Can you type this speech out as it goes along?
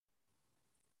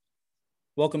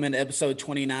Welcome into episode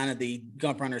 29 of the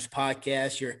Gump Runners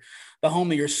podcast. You're the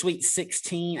home of your Sweet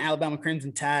 16 Alabama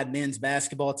Crimson Tide men's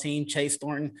basketball team. Chase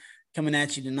Thornton coming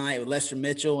at you tonight with Lester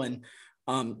Mitchell and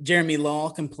Jeremy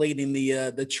Law completing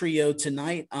the trio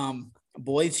tonight.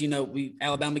 Boys,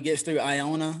 Alabama gets through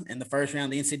Iona in the first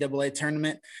round of the NCAA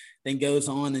tournament, then goes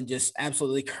on and just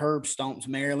absolutely curb stomps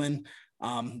Maryland.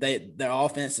 Their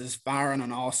offense is firing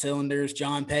on all cylinders.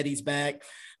 John Petty's back.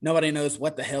 Nobody knows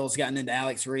what the hell's gotten into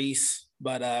Alex Reese,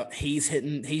 but he's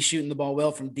shooting the ball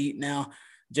well from deep now.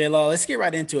 J-Law, let's get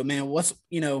right into it, man. Let's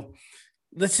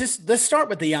start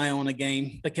with the Iona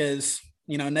game because,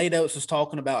 Nate Oates was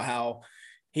talking about how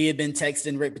he had been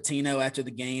texting Rick Pitino after the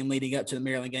game leading up to the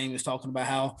Maryland game. He was talking about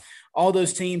how all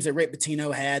those teams that Rick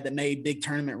Pitino had that made big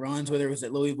tournament runs, whether it was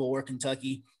at Louisville or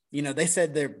Kentucky, they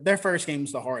said their first game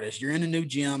was the hardest. You're in a new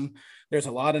gym. There's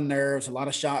a lot of nerves. A lot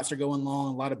of shots are going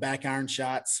long, a lot of back iron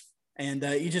shots. And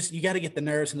you got to get the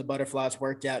nerves and the butterflies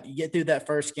worked out. You get through that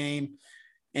first game,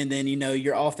 and then,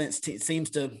 your offense seems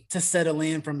to settle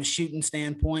in from a shooting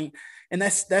standpoint. And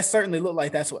that certainly looked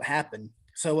like that's what happened.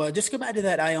 So just go back to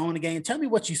that Iona game. Tell me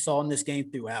what you saw in this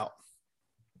game throughout.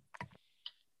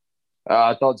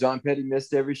 I thought John Petty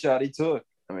missed every shot he took.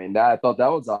 I thought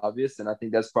that was obvious, and I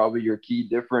think that's probably your key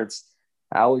difference.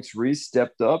 Alex Reese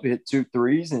stepped up, hit 2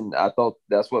 threes, and I thought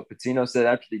that's what Pitino said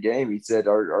after the game. He said,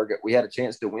 we had a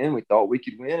chance to win. We thought we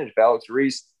could win, and if Alex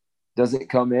Reese doesn't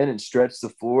come in and stretch the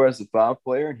floor as a 5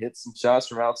 player and hit some shots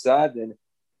from outside, then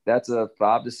that's a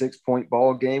 5 to 6 point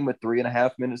ball game with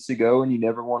 3.5 minutes to go, and you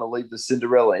never want to leave the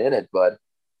Cinderella in it. But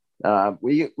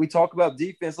we talk about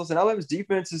defense. Listen, Alabama's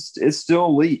defense is still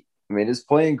elite. It's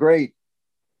playing great.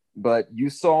 But you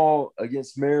saw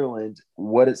against Maryland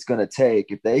what it's going to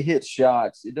take. If they hit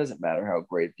shots, it doesn't matter how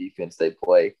great defense they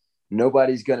play.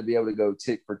 Nobody's going to be able to go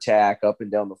tick for tack up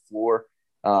and down the floor.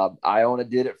 Iona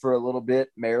did it for a little bit.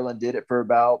 Maryland did it for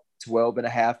about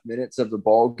 12.5 minutes of the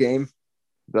ball game.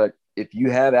 But if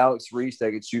you have Alex Reese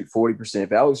that could shoot 40%,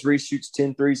 if Alex Reese shoots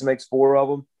 10 threes and makes 4 of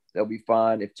them, they'll be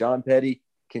fine. If John Petty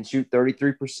can shoot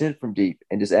 33% from deep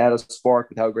and just add a spark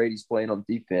with how great he's playing on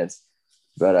defense.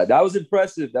 But that was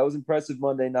impressive. That was impressive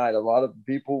Monday night. A lot of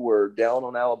people were down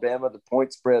on Alabama. The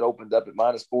point spread opened up at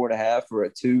 -4.5 for a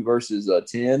 2 versus a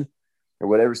 10 or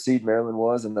whatever seed Maryland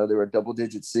was. I know they were a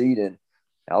double-digit seed. And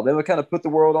Alabama kind of put the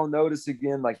world on notice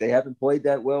again. Like, they haven't played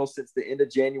that well since the end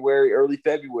of January, early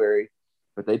February.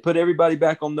 But they put everybody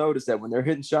back on notice that when they're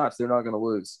hitting shots, they're not going to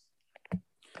lose.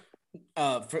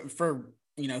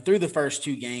 Through the first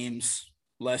 2 games,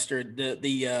 Lester,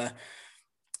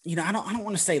 I don't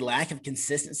want to say lack of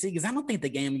consistency because I don't think the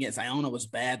game against Iona was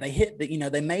bad. They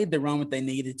they made the run what they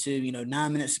needed to,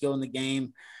 9 minutes to go in the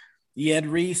game. You had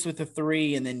Reese with a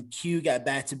 3, and then Q got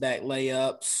back-to-back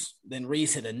layups. Then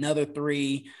Reese hit another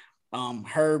 3.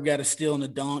 Herb got a steal and a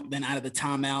dunk. Then out of the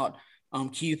timeout,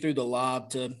 Q threw the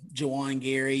lob to Juwan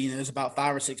Gary. There's about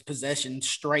 5 or 6 possessions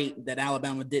straight that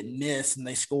Alabama didn't miss, and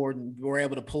they scored and were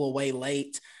able to pull away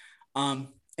late. And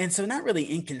so not really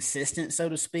inconsistent, so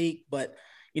to speak, but –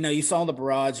 you saw the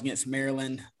barrage against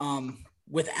Maryland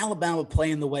with Alabama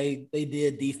playing the way they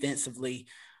did defensively.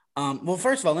 Well,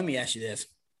 first of all, let me ask you this.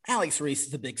 Alex Reese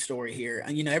is the big story here.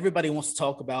 And, everybody wants to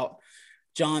talk about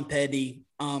John Petty.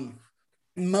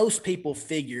 Most people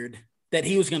figured that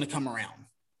he was going to come around.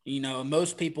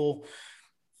 Most people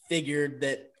figured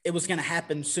that it was going to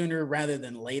happen sooner rather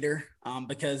than later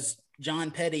because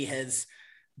John Petty has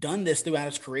done this throughout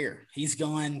his career. He's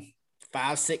gone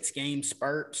 5-6 game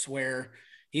spurts where –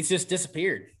 he's just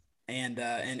disappeared. And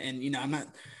I'm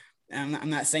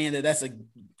not saying that that's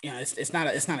it's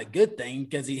not a good thing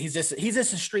because he's just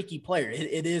a streaky player.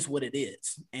 It is what it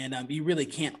is. And you really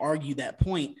can't argue that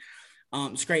point.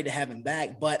 It's great to have him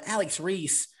back, but Alex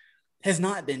Reese has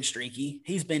not been streaky.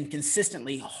 He's been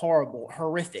consistently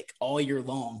horrific all year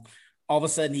long. All of a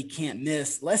sudden he can't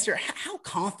miss. Lester, how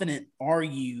confident are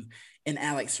you in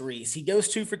Alex Reese? He goes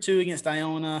 2 for 2 against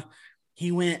Iona. He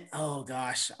went, I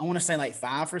want to say like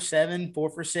 5 for 7, 4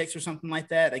 for 6 or something like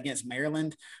that against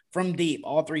Maryland from deep,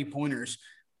 all 3-pointers.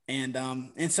 And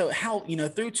so how,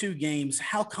 through 2 games,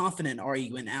 how confident are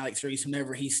you in Alex Reese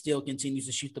whenever he still continues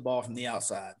to shoot the ball from the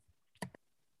outside?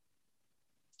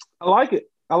 I like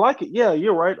it. Yeah,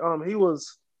 you're right. He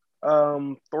was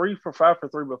 3 for 5 for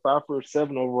 3, but 5 for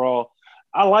 7 overall.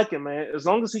 I like it, man. As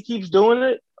long as he keeps doing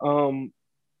it,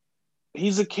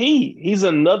 he's a key. He's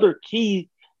another key.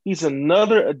 He's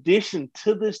another addition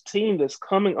to this team that's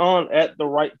coming on at the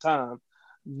right time.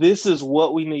 This is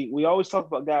what we need. We always talk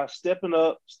about guys stepping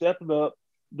up,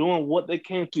 doing what they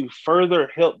can to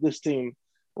further help this team.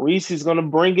 Reese is going to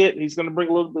bring it. He's going to bring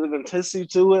a little bit of intensity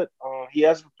to it. He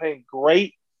has been playing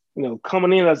great,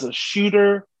 coming in as a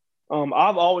shooter.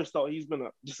 I've always thought he's been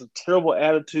just a terrible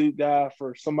attitude guy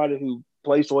for somebody who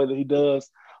plays the way that he does.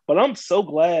 But I'm so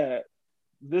glad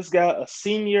this guy, a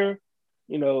senior,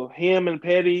 him and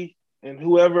Petty and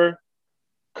whoever,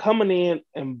 coming in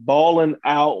and balling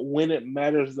out when it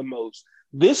matters the most.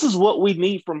 This is what we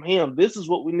need from him. This is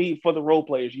what we need for the role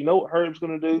players. You know what Herb's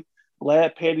going to do?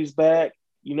 Glad Petty's back.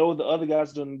 You know what the other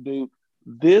guys are going to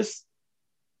do.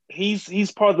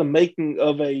 He's part of the making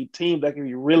of a team that can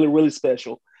be really, really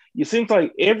special. It seems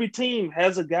like every team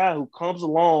has a guy who comes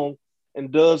along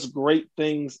and does great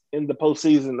things in the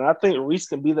postseason. And I think Reese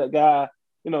can be that guy,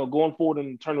 going forward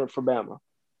in the tournament for Bama.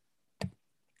 I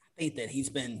think that he's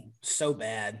been so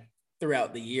bad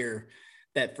throughout the year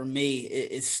that for me,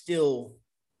 it's still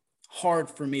hard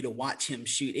for me to watch him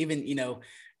shoot. Even,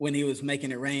 when he was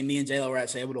making it rain, me and J-Lo were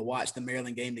actually able to watch the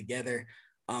Maryland game together.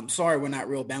 Sorry, we're not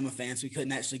real Bama fans. We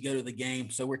couldn't actually go to the game.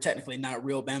 So we're technically not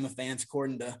real Bama fans,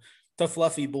 according to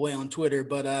Fluffy Boy on Twitter.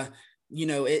 But,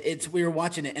 we were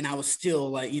watching it and I was still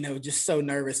like, just so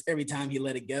nervous every time he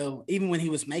let it go, even when he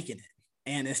was making it.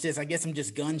 And it's just, I guess I'm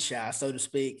just gun shy, so to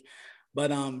speak.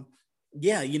 But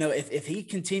if he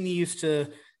continues to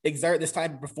exert this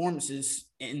type of performances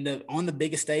on the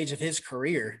biggest stage of his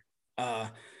career,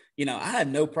 I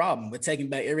had no problem with taking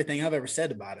back everything I've ever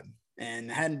said about him. And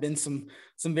there hadn't been some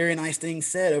very nice things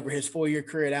said over his 4-year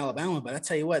career at Alabama. But I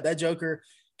tell you what, that Joker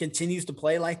continues to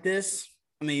play like this.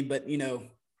 I mean, but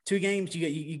 2 games,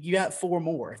 you got 4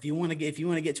 more. If you want to get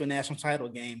to a national title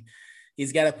game,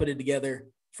 he's got to put it together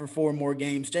for 4 more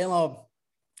games. J-Law,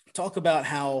 talk about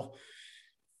how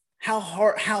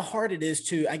hard it is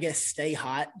to, I guess, stay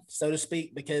hot, so to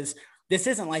speak, because this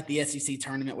isn't like the SEC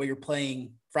tournament where you're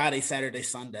playing Friday, Saturday,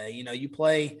 Sunday. You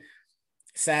play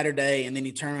Saturday and then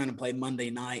you turn around and play Monday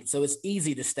night. So it's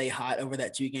easy to stay hot over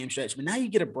that 2-game stretch. But now you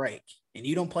get a break and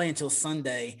you don't play until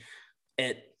Sunday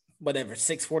at whatever,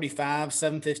 6:45,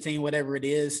 7:15, whatever it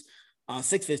is,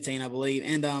 6:15, I believe.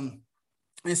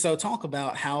 And so talk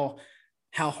about how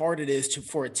hard it is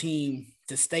for a team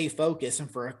to stay focused and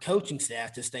for a coaching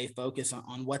staff to stay focused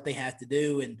on what they have to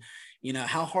do. And,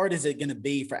 how hard is it going to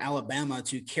be for Alabama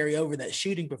to carry over that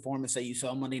shooting performance that you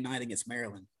saw Monday night against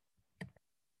Maryland?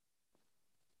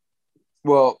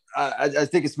 Well, I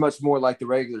think it's much more like the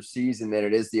regular season than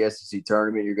it is the SEC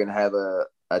tournament. You're going to have a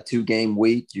 2-game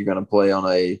week. You're going to play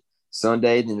on a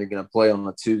Sunday, then you're going to play on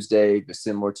a Tuesday,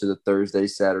 similar to the Thursday,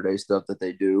 Saturday stuff that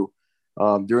they do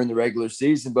during the regular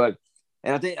season.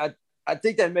 And I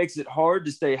think that makes it hard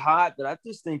to stay hot, but I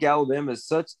just think Alabama is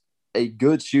such a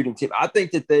good shooting team. I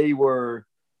think that they were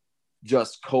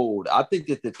just cold. I think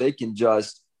that they can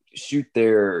just shoot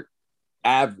their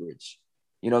average.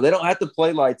 They don't have to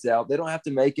play lights out. They don't have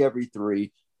to make every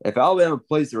 3. If Alabama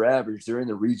plays their average, they're in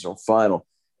the regional final.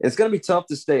 It's going to be tough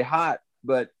to stay hot,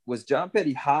 but was John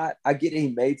Petty hot? I get it, he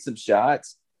made some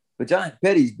shots, but John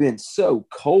Petty's been so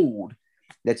cold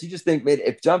that you just think, man,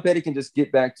 if John Petty can just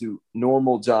get back to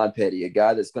normal John Petty, a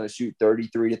guy that's going to shoot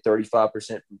 33 to 35%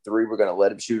 from 3, we're going to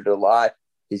let him shoot it a lot.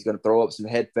 He's going to throw up some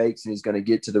head fakes and he's going to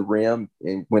get to the rim.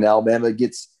 And when Alabama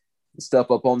gets stuff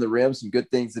up on the rim, some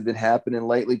good things have been happening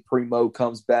lately. Primo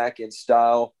comes back in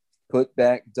style, put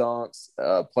back dunks,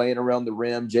 playing around the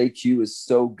rim. JQ is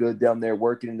so good down there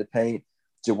working in the paint.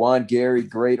 Juwan Gary,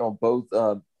 great on both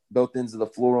ends of the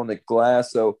floor on the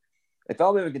glass. So if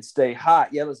Alabama can stay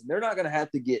hot, listen, they're not going to have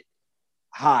to get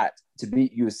hot to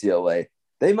beat UCLA.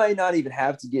 They might not even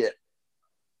have to get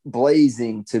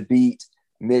blazing to beat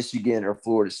Michigan or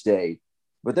Florida State.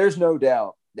 But there's no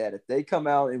doubt that if they come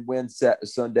out and win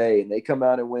Sunday and they come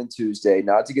out and win Tuesday,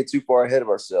 not to get too far ahead of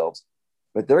ourselves,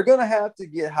 but they're going to have to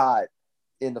get hot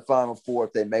in the Final Four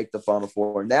if they make the Final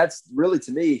Four. And that's really,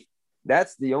 to me,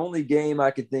 that's the only game I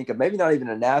could think of, maybe not even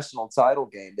a national title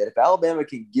game, that if Alabama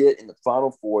can get in the Final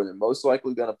Four, they're most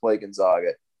likely going to play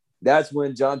Gonzaga. That's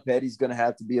when John Petty's going to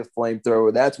have to be a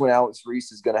flamethrower. That's when Alex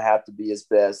Reese is going to have to be his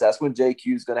best. That's when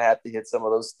JQ is going to have to hit some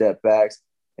of those step backs.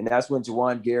 And that's when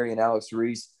Juwan Gary and Alex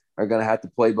Reese are going to have to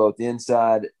play both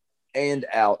inside and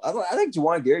out. I think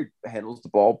Juwan Gary handles the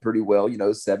ball pretty well,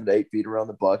 7 to 8 feet around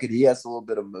the bucket. He has a little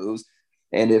bit of moves.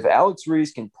 And if Alex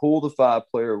Reese can pull the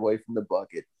 5-player away from the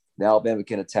bucket, then Alabama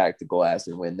can attack the glass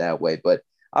and win that way. But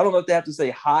I don't know if they have to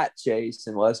say hot, Chase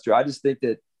and Lester. I just think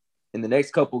that in the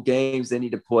next couple games, they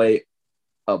need to play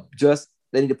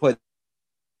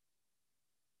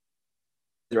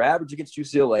their average against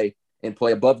UCLA and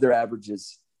play above their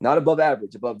averages, not above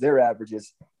average, above their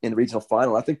averages in the regional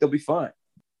final. I think they'll be fine.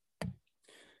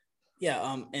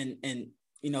 Yeah.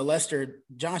 Lester,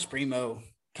 Josh Primo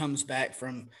comes back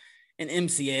from an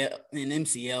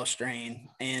MCL strain.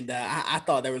 And I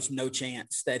thought there was no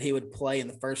chance that he would play in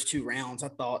the first 2 rounds. I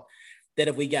thought that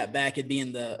if we got back, it'd be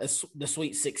in the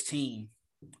Sweet 16.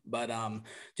 But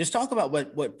just talk about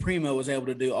what Primo was able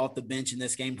to do off the bench in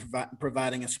this game,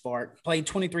 providing a spark. Played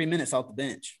 23 minutes off the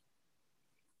bench.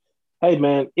 Hey,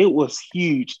 man, it was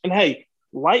huge. And, hey,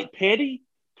 like Petty,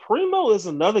 Primo is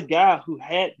another guy who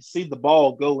had to see the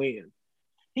ball go in.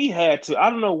 He had to. I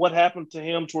don't know what happened to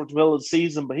him towards the middle of the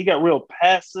season, but he got real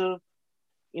passive.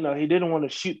 He didn't want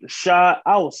to shoot the shot.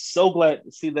 I was so glad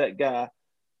to see that guy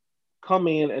come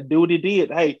in and do what he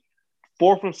did. Hey,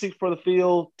 4 from 6 for the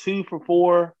field, 2 for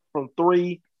 4 from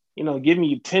 3, giving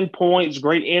you 10 points,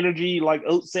 great energy. Like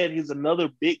Oates said, he's another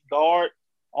big guard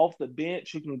off the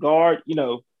bench who can guard,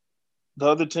 the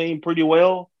other team pretty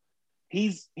well.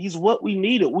 He's what we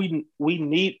needed. We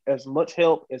need as much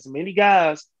help as many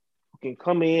guys who can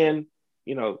come in,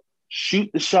 shoot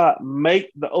the shot,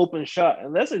 make the open shot.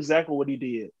 And that's exactly what he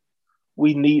did.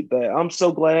 We need that. I'm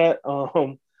so glad.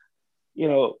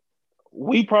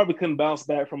 We probably couldn't bounce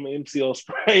back from an MCL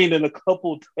sprain in a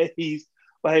couple of days.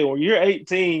 But hey, when you're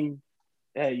 18,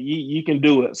 hey, you can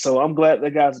do it. So I'm glad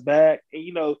that guy's back.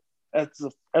 And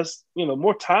as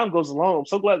more time goes along, I'm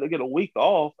so glad they get a week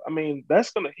off. I mean,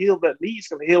 that's going to heal that knee. It's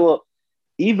going to heal up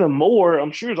even more.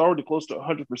 I'm sure it's already close to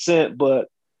 100%, but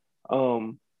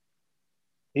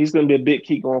he's going to be a big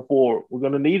key going forward. We're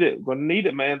going to need it. We're going to need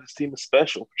it, man. This team is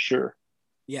special for sure.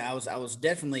 Yeah, I was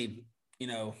definitely,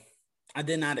 I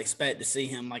did not expect to see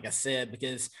him, like I said,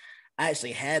 because I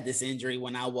actually had this injury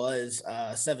when I was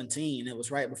 17. It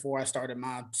was right before I started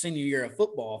my senior year of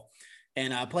football.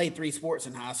 And I played 3 sports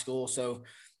in high school. So,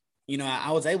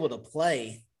 I was able to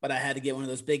play, but I had to get one of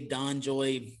those big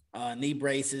DonJoy knee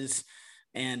braces.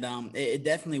 And it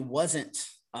definitely wasn't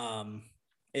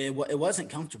it wasn't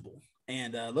comfortable.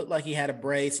 And looked like he had a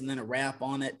brace and then a wrap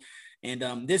on it.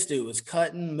 And this dude was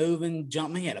cutting, moving,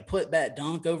 jumping. He had a putback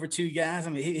dunk over 2 guys.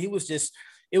 I mean, he was just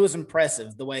 – it was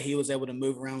impressive the way he was able to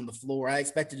move around the floor. I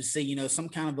expected to see, some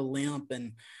kind of a limp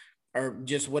or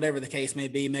just whatever the case may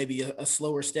be, maybe a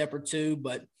slower step or 2.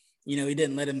 But, he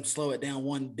didn't let him slow it down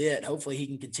one bit. Hopefully he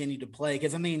can continue to play.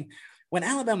 Because, I mean, when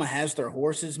Alabama has their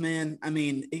horses, man, I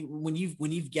mean, when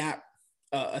you've got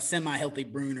a semi-healthy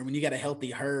Bruner, when you got a healthy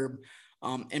Herb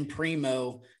and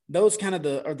Primo, those kind of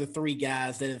are the 3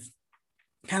 guys that have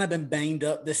kind of been banged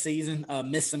up this season,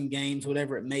 missed some games,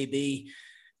 whatever it may be.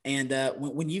 And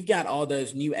when you've got all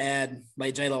those new add,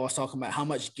 like J-Lo was talking about, how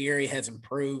much Gary has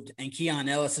improved and Keon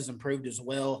Ellis has improved as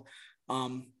well.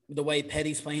 The way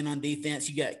Petty's playing on defense,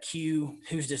 you got Q,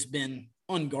 who's just been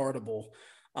unguardable.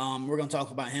 We're going to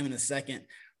talk about him in a second.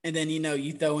 And then,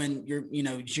 you throw in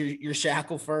your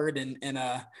Shackelford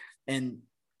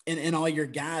and all your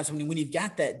guys when you've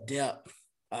got that depth,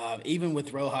 even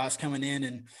with Rojas coming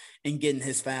in and getting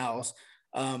his fouls,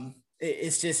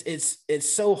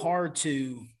 it's so hard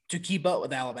to keep up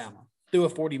with Alabama through a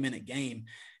 40-minute game.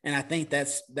 And I think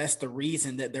that's the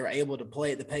reason that they're able to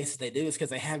play at the pace that they do, is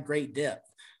because they have great depth.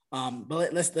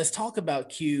 But let's talk about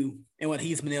Q and what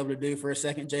he's been able to do for a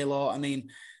second, J-Law. I mean,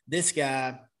 this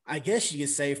guy, I guess you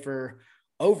could say for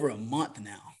over a month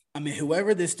now. I mean,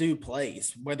 whoever this dude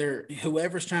plays, whether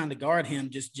whoever's trying to guard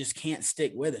him just can't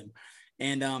stick with him.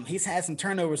 And he's had some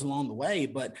turnovers along the way,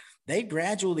 but they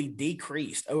gradually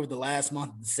decreased over the last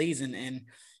month of the season. And,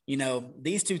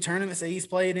 these 2 tournaments that he's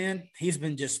played in, he's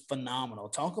been just phenomenal.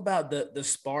 Talk about the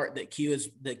spark that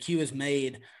Q has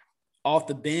made off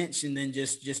the bench and then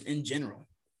just in general.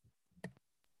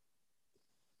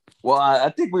 Well, I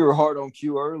think we were hard on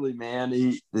Q early, man.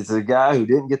 He's a guy who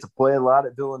didn't get to play a lot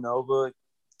at Villanova,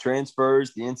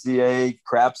 transfers, the NCAA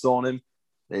craps on him.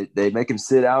 They make him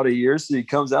sit out a year, so he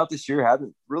comes out this year,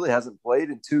 hasn't played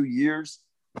in 2 years.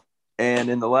 And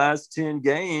in the last 10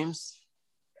 games,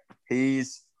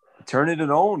 he's turning it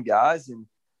on, guys. And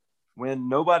when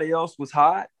nobody else was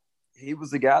hot, he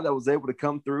was the guy that was able to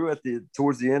come through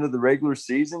towards the end of the regular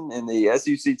season in the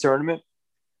SEC tournament.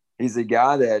 He's a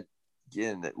guy that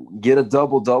can get a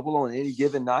double-double on any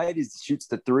given night. He shoots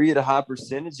the 3 at a high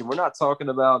percentage, and we're not talking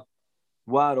about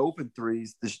wide open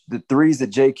threes. The threes that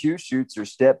JQ shoots are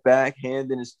step back,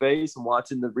 hand in his face. I'm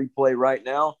watching the replay right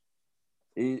now.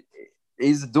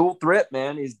 He's a dual threat,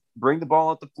 man. He's bring the ball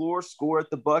off the floor, score at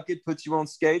the bucket, put you on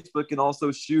skates, but can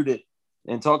also shoot it.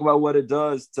 And talk about what it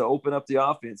does to open up the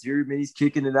offense. Here he's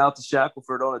kicking it out to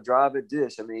Shackelford on a drive and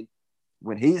dish. I mean,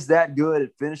 when he's that good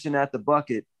at finishing at the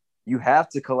bucket, you have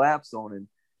to collapse on him.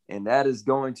 And that is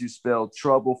going to spell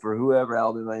trouble for whoever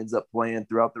Alabama ends up playing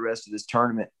throughout the rest of this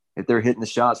tournament. If they're hitting the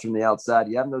shots from the outside,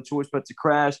 you have no choice but to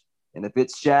crash. And if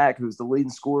it's Shaq, who's the leading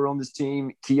scorer on this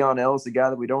team, Keon Ellis, the guy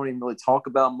that we don't even really talk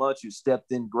about much, who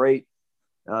stepped in great,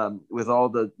 with all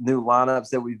the new lineups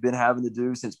that we've been having to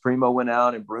do since Primo went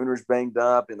out and Bruner's banged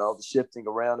up and all the shifting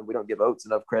around. And we don't give Oates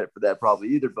enough credit for that probably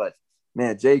either. But,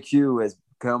 man, JQ has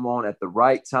come on at the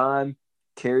right time,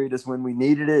 carried us when we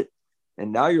needed it.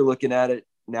 And now you're looking at it.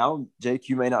 Now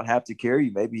JQ may not have to carry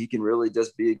you. Maybe he can really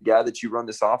just be a guy that you run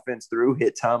this offense through,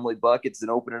 hit timely buckets,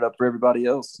 and open it up for everybody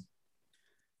else.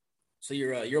 So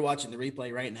you're watching the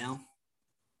replay right now?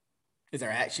 Is there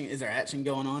action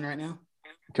going on right now?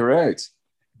 Correct.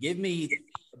 Give me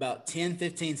about 10,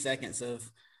 15 seconds of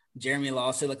Jeremy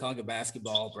Law Sylacauga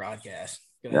basketball broadcast.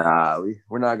 Nah,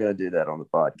 we're not going to do that on the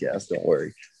podcast. Don't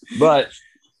worry. But,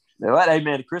 hey,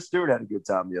 man, Chris Stewart had a good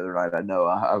time the other night. I know.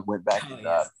 I went back and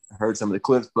heard some of the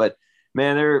clips. But,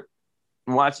 man, they're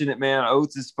watching it, man.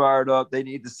 Oates is fired up. They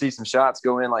need to see some shots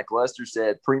go in, like Lester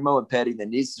said. Primo and Petty, they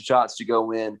need some shots to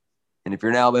go in. And if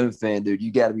you're an Alabama fan, dude,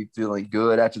 you got to be feeling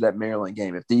good after that Maryland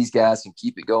game. If these guys can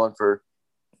keep it going for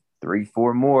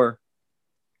 3-4 more,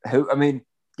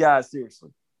 guys, seriously,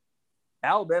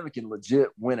 Alabama can legit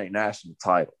win a national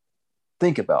title.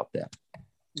 Think about that.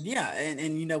 Yeah,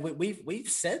 and we've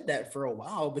said that for a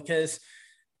while because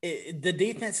the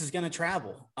defense is going to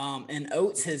travel. And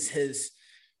Oates has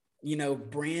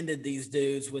branded these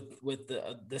dudes with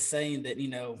the saying that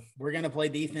we're going to play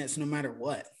defense no matter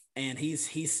what. And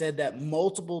he's said that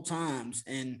multiple times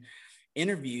in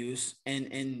interviews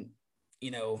and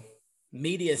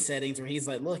media settings where he's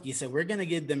like, look, he said, we're going to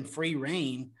give them free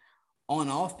reign on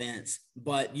offense,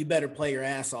 but you better play your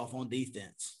ass off on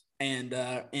defense. And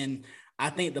I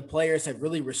think the players have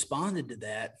really responded to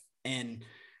that. And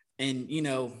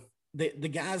the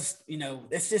guys,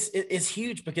 it's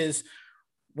huge because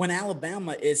when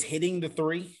Alabama is hitting the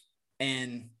three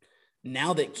and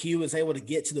now that Q is able to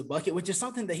get to the bucket, which is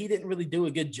something that he didn't really do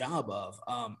a good job of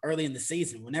early in the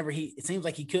season. Whenever it seems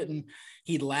like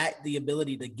he lacked the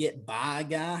ability to get by a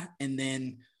guy. And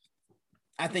then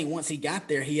I think once he got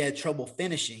there, he had trouble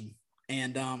finishing.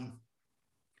 And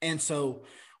so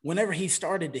whenever he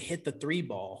started to hit the three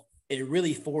ball, it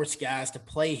really forced guys to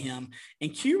play him.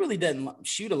 And Q really doesn't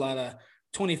shoot a lot of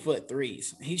 20-foot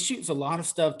threes. He shoots a lot of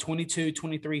stuff, 22,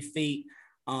 23 feet.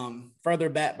 Further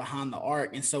back behind the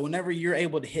arc. And so whenever you're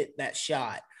able to hit that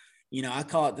shot, I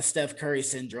call it the Steph Curry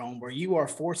syndrome, where you are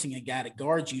forcing a guy to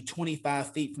guard you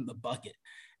 25 feet from the bucket.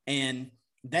 And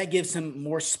that gives him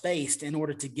more space in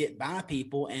order to get by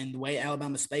people. And the way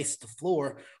Alabama spaces the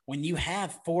floor, when you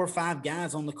have 4 or 5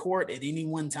 guys on the court at any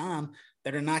one time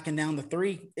that are knocking down the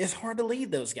three, it's hard to lead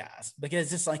those guys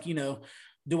because it's like,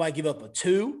 do I give up a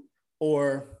 2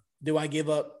 or do I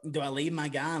leave my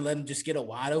guy and let him just get a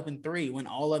wide open 3 when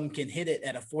all of them can hit it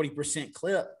at a 40%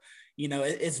 clip?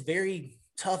 It's very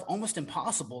tough, almost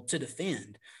impossible to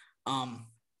defend.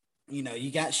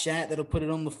 You got Shat that'll put it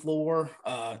on the floor.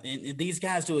 And these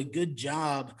guys do a good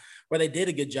job, where they did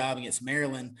a good job against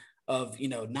Maryland of,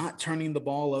 not turning the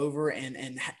ball over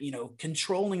and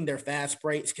controlling their fast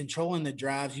breaks, controlling the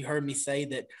drives. You heard me say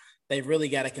that they've really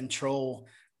got to control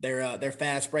their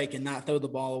fast break and not throw the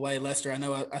ball away. Lester, I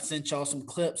know I sent y'all some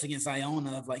clips against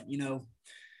Iona of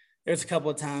there's a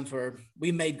couple of times where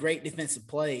we made great defensive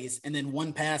plays and then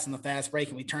one pass on the fast break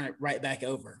and we turn it right back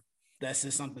over. That's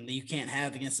just something that you can't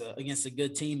have against a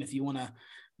good team if you want to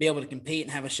be able to compete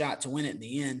and have a shot to win it in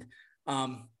the end.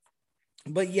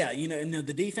 But yeah,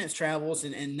 the defense travels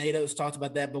and NATO's talked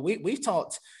about that, but we've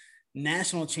talked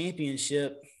national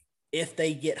championship if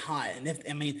they get hot. And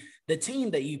the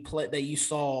team that you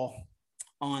saw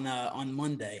on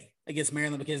Monday against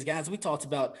Maryland, because guys, we talked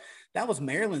about that was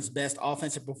Maryland's best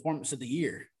offensive performance of the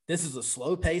year. This is a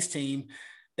slow paced team.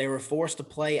 They were forced to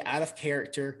play out of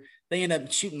character. They ended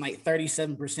up shooting like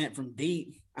 37% from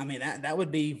deep. That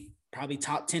would be probably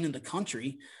top 10 in the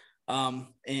country.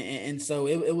 And so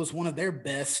it was one of their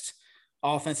best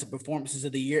offensive performances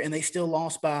of the year. And they still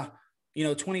lost by,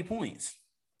 20 points.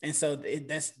 And so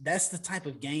that's the type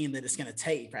of game that it's going to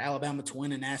take for Alabama to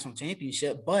win a national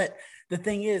championship. But the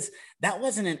thing is, that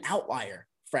wasn't an outlier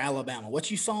for Alabama.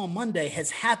 What you saw on Monday has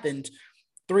happened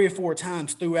 3 or 4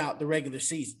 times throughout the regular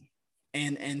season.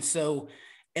 And so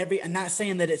I'm not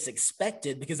saying that it's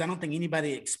expected, because I don't think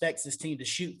anybody expects this team to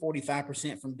shoot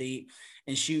 45% from deep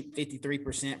and shoot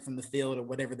 53% from the field or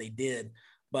whatever they did.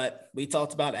 But we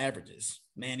talked about averages.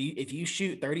 Man, if you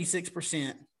shoot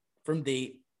 36% from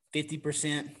deep,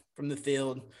 50% from the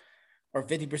field, or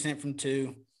 50% from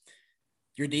 2,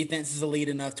 your defense is elite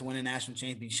enough to win a national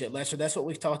championship. Lester, that's what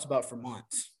we've talked about for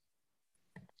months.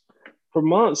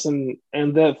 And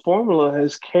that formula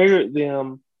has carried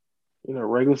them,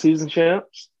 regular season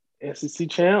champs, SEC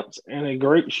champs, and a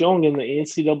great showing in the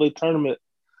NCAA tournament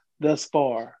thus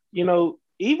far.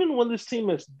 Even when this team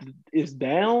is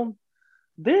down,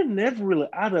 they're never really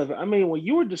out of it. I mean, when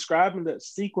you were describing that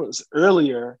sequence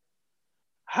earlier,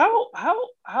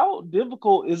 how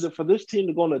difficult is it for this team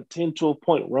to go on a 10,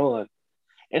 12-point run?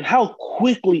 And how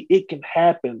quickly it can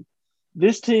happen.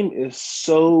 This team is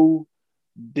so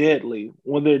deadly.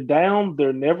 When they're down,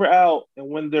 they're never out. And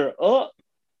when they're up,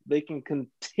 they can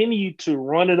continue to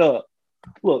run it up.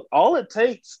 Look, all it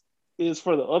takes is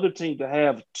for the other team to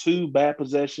have 2 bad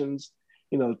possessions,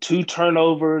 2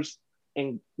 turnovers,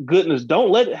 and goodness,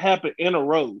 don't let it happen in a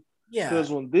row. Yeah.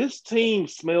 Because when this team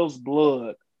smells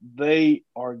blood, they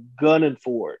are gunning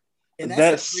for it. And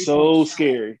that's so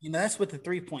scary. That's with the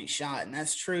 3-point shot. And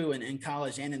that's true in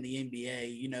college and in the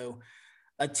NBA.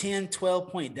 A 10,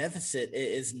 12-point deficit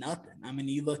is nothing. I mean,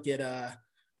 you look at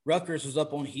Rutgers was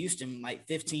up on Houston like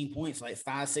 15 points, like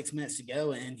 5-6 minutes to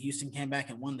go, and Houston came back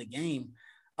and won the game.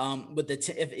 But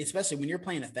especially when you're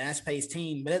playing a fast-paced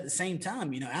team, but at the same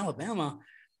time, Alabama,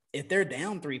 if they're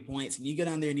down 3 points and you go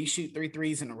down there and you shoot 3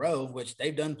 threes in a row, which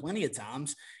they've done plenty of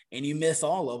times, and you miss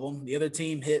all of them, the other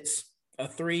team hits a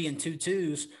 3 and 2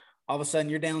 twos, all of a sudden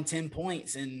you're down 10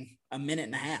 points in a minute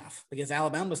and a half because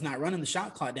Alabama's not running the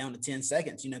shot clock down to 10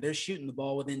 seconds. They're shooting the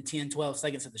ball within 10, 12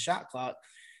 seconds of the shot clock.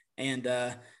 And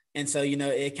so,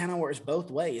 it kind of works both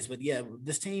ways. But, yeah,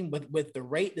 this team, with the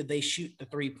rate that they shoot the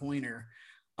three-pointer,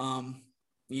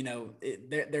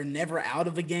 they're never out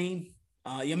of a game.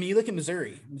 You look at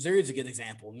Missouri. Missouri's a good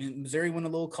example. Missouri went a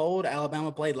little cold.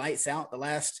 Alabama played lights out the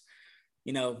last,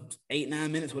 8-9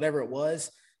 minutes, whatever it was,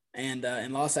 and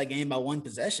lost that game by 1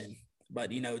 possession.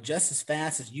 But, just as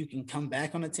fast as you can come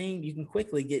back on a team, you can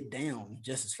quickly get down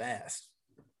just as fast.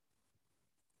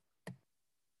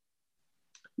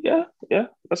 Yeah,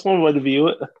 that's one way to view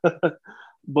it.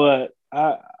 But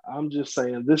I'm just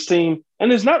saying this team,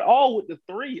 and it's not all with the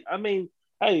 3. I mean,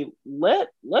 hey, let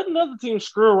another team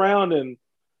screw around and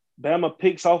Bama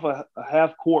picks off a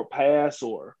half-court pass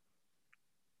or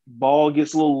ball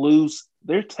gets a little loose.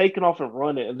 They're taking off and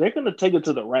running, and they're going to take it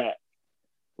to the rack.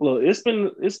 Look, it's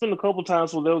been a couple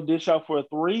times where they'll dish out for a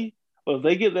 3, but if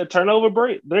they get that turnover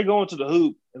break, they're going to the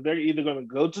hoop, and they're either going to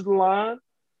go to the line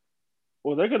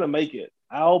or they're going to make it.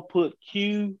 I'll put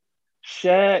Q,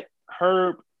 Shaq,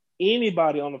 Herb,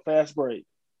 anybody on the fast break,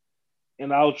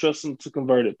 and I'll trust them to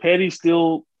convert it. Petty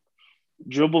still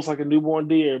dribbles like a newborn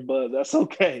deer, but that's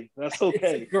okay. That's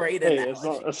okay. It's a great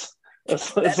analogy.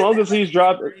 As long as he's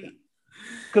dropping,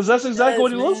 because that's exactly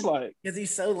what he looks like. Because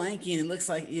he's so lanky and it looks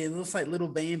like little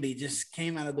Bambi just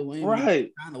came out of the womb,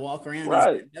 right? Trying to walk around,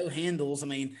 right? No handles. I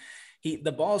mean,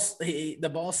 the ball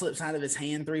slips out of his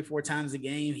hand 3-4 times a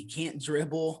game. He can't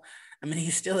dribble. I mean,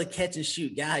 he's still a catch and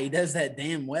shoot guy. He does that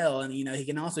damn well, and he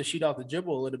can also shoot off the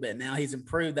dribble a little bit now. He's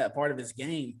improved that part of his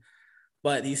game,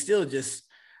 but he's still just.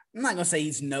 I'm not gonna say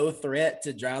he's no threat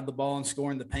to drive the ball and score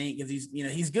in the paint because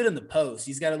he's good in the post.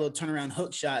 He's got a little turnaround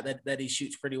hook shot that he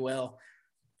shoots pretty well,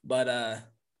 but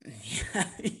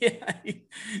he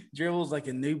dribbles like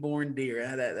a newborn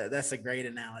deer. That's a great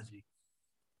analogy.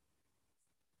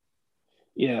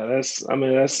 Yeah,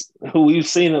 that's who we've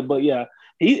seen it, but yeah,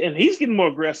 he's getting more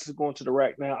aggressive going to the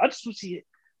rack now. I just wish he had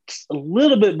just a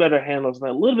little bit better handles,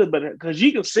 man, a little bit better because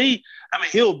you can see. I mean,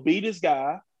 he'll beat his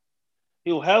guy.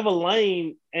 He'll have a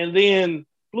lane, and then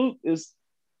Fluke is,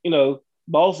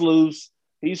 ball's loose.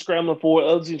 He's scrambling forward,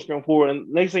 other teams scrambling forward,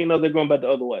 and next thing you know, they're going back the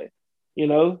other way,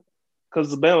 because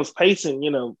the Bama's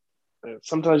pacing,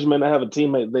 sometimes you may not have a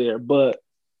teammate there, but,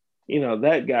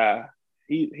 that guy,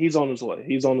 he's on his way.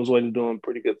 He's on his way to doing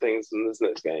pretty good things in this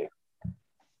next game.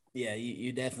 Yeah,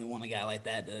 you definitely want a guy like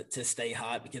that to stay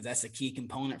hot because that's a key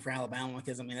component for Alabama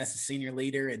because, that's a senior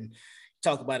leader, and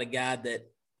talk about a guy that,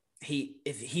 he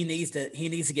needs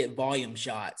to get volume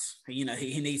shots. He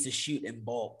needs to shoot in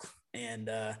bulk. And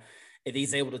if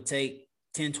he's able to take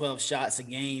 10, 12 shots a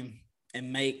game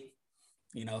and make,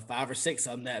 5 or 6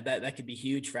 of them, that could be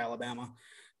huge for Alabama.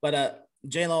 But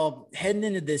J-Law, heading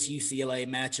into this UCLA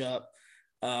matchup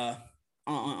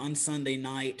on Sunday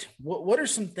night, what are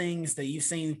some things that you've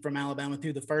seen from Alabama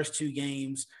through the first 2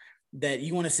 games that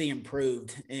you want to see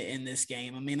improved in this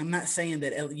game? I'm not saying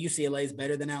that UCLA is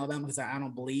better than Alabama because I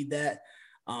don't believe that.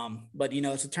 But,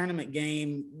 it's a tournament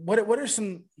game. What are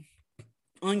some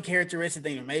uncharacteristic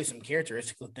things or maybe some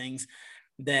characteristical things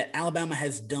that Alabama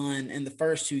has done in the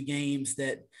first 2 games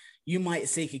that you might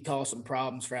see could cause some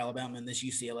problems for Alabama in this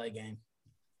UCLA game?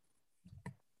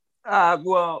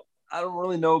 Well, I don't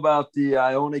really know about the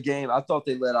Iona game. I thought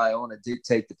they let Iona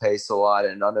dictate the pace a lot,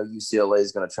 and I know UCLA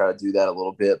is going to try to do that a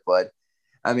little bit. But,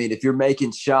 if you're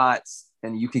making shots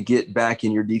and you can get back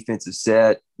in your defensive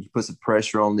set, you put some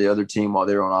pressure on the other team while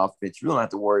they're on offense, you don't have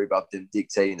to worry about them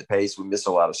dictating the pace. We missed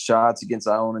a lot of shots against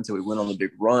Iona until we went on the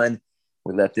big run.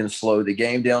 We let them slow the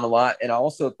game down a lot. And I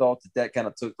also thought that kind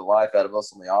of took the life out of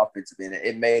us on the offensive end.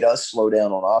 It made us slow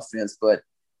down on offense. But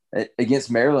against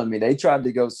Maryland, I mean, they tried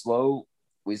to go slow.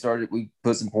 We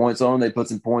put some points on them. They put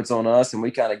some points on us, and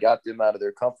we kind of got them out of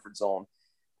their comfort zone.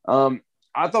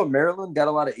 I thought Maryland got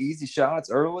a lot of easy shots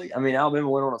early. I mean, Alabama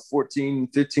went on a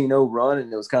 15-0 run,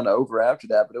 and it was kind of over after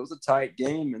that. But it was a tight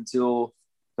game until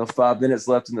 5 minutes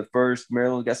left in the first.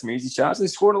 Maryland got some easy shots. They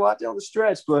scored a lot down the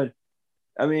stretch, but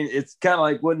I mean, it's kind of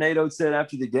like what Nato said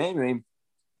after the game. I mean,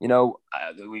 you know,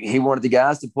 he wanted the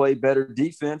guys to play better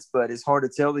defense, but it's hard to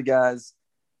tell the guys,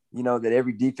 you know, that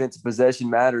every defensive possession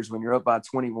matters when you're up by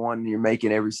 21 and you're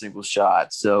making every single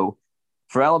shot. So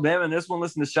for Alabama in this one,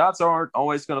 listen, the shots aren't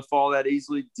always going to fall that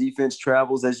easily. Defense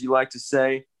travels, as you like to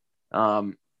say.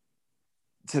 To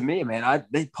me, man,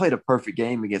 they played a perfect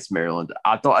game against Maryland.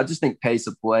 I just think pace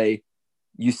of play,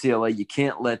 UCLA, you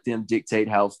can't let them dictate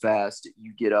how fast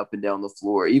you get up and down the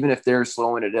floor. Even if they're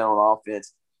slowing it down on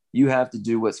offense, you have to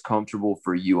do what's comfortable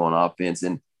for you on offense.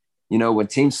 And, you know, when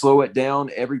teams slow it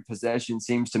down, every possession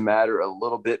seems to matter a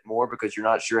little bit more because you're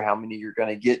not sure how many you're going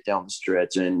to get down the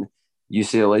stretch. And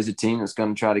UCLA is a team that's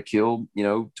going to try to kill,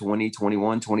 20,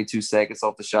 21, 22 seconds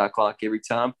off the shot clock every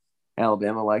time.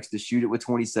 Alabama likes to shoot it with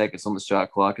 20 seconds on the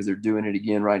shot clock because they're doing it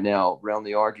again right now. Around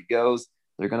the arc it goes.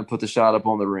 They're going to put the shot up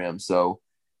on the rim. So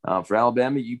for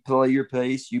Alabama, you play your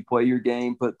pace, you play your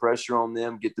game, put pressure on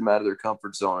them, get them out of their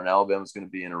comfort zone, and Alabama's going to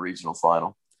be in a regional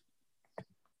final.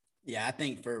 Yeah, I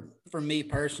think for me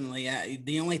personally,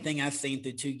 the only thing I've seen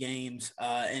through 2 games,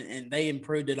 and they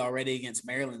improved it already against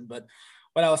Maryland, but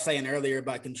what I was saying earlier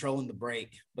about controlling the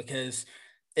break, because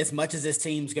as much as this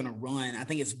team's going to run, I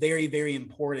think it's very, very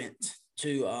important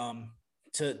to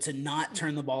not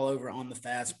turn the ball over on the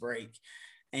fast break.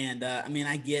 And I mean,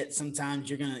 I get sometimes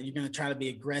you're gonna try to be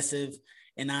aggressive,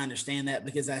 and I understand that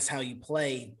because that's how you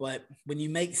play. But when you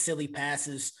make silly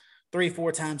passes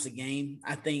 3-4 times a game,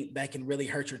 I think that can really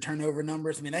hurt your turnover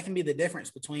numbers. I mean, that can be the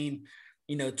difference between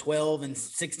 12 and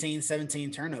 16,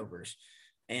 17 turnovers.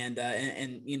 And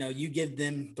you give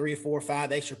them 3 or 4 or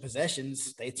 5 extra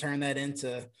possessions, they turn that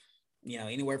into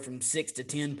anywhere from 6 to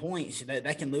 10 points.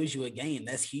 That can lose you a game.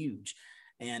 That's huge.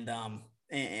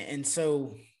 And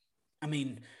so, I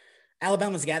mean,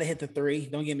 Alabama's got to hit the 3.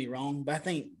 Don't get me wrong, but I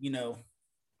think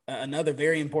another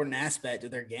very important aspect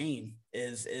of their game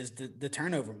is the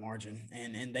turnover margin,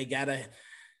 and they got to,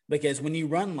 because when you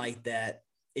run like that,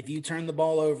 if you turn the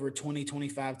ball over 20,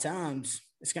 25 times,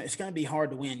 it's going to be hard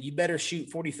to win. You better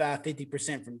shoot 45,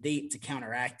 50% from deep to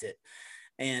counteract it.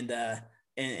 And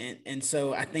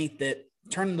so I think that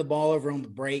turning the ball over on the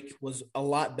break was a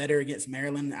lot better against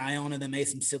Maryland. Iona, they made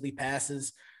some silly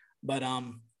passes, but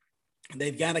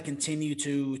they've got to continue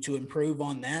to improve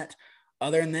on that.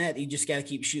 Other than that, you just got to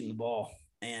keep shooting the ball.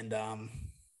 And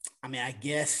I mean, I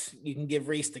guess you can give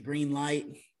Reese the green light.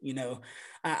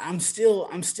 I'm still,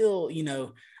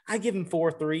 I give him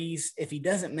 4 threes. If he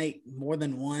doesn't make more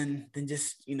than 1, then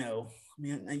just,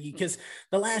 because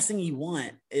the last thing you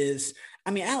want is,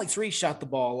 I mean, Alex Reese shot the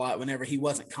ball a lot whenever he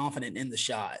wasn't confident in the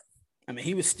shot. I mean,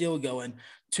 he was still going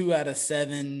 2 out of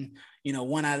 7,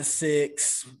 1 out of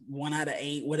 6, 1 out of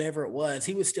 8, whatever it was.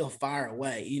 He was still fire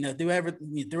away,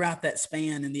 throughout that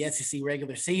span in the SEC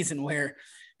regular season where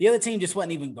the other team just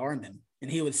wasn't even guarding him. And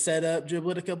he would set up,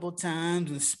 dribble it a couple of times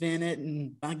and spin it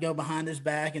and I'd go behind his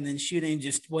back and then shooting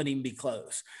just wouldn't even be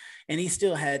close. And he was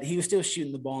still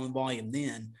shooting the ball in volume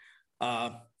then.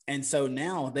 And so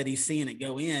now that he's seeing it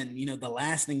go in, the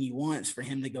last thing you want is for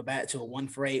him to go back to a 1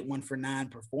 for 8, 1 for 9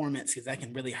 performance, because that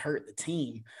can really hurt the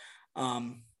team.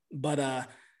 You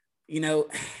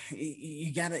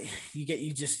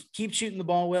just keep shooting the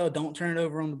ball well. Don't turn it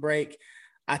over on the break.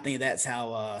 I think that's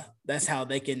how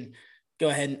they can go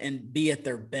ahead and be at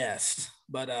their best.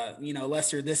 But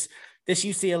Lester, this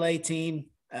UCLA team,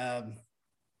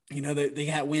 they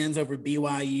got wins over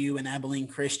BYU and Abilene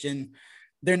Christian.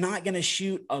 They're not going to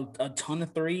shoot a ton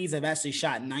of threes. They've actually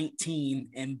shot 19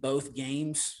 in both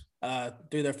games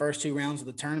through their first 2 rounds of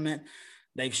the tournament.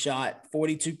 They've shot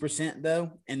 42%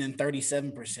 though, and then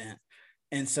 37%.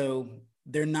 And so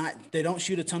they don't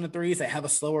shoot a ton of threes. They have a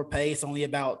slower pace, only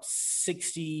about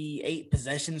 68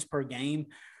 possessions per game.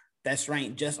 That's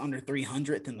ranked just under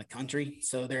 300th in the country.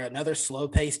 So they're another slow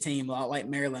paced team, a lot like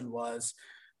Maryland was.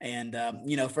 And,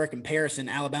 for comparison,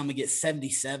 Alabama gets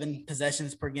 77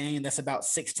 possessions per game. That's about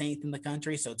 16th in the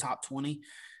country, so top 20.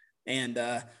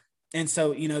 And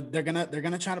so, they're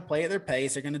gonna try to play at their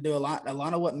pace. They're gonna do a lot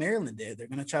of what Maryland did. They're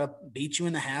gonna try to beat you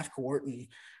in the half court and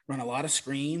run a lot of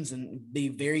screens and be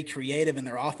very creative in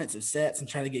their offensive sets and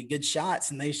try to get good shots.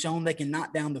 And they've shown they can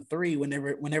knock down the 3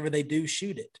 whenever they do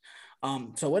shoot it.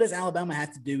 So what does Alabama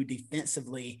have to do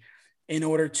defensively in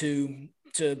order to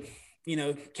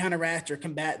counteract or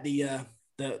combat the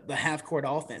half court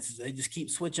offenses. They just keep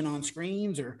switching on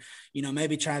screens, or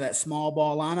maybe try that small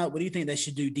ball lineup. What do you think they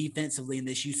should do defensively in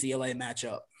this UCLA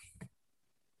matchup?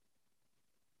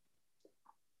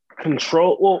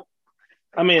 Control. Well,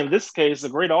 I mean, in this case, a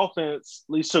great offense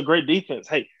leads to a great defense.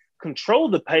 Hey, control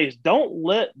the pace. Don't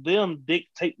let them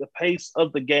dictate the pace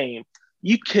of the game.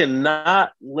 You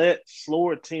cannot let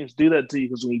slower teams do that to you,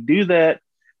 because when you do that,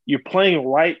 you're playing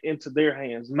right into their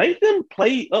hands. Make them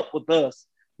play up with us.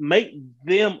 Make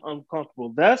them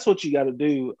uncomfortable. That's what you got to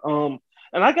do. And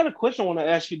I got a question I want to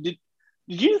ask you. Did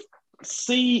you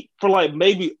see, for like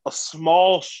maybe a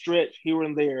small stretch here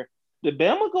and there, did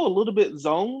Bama go a little bit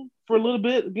zone for a little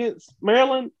bit against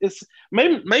Maryland? It's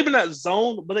maybe not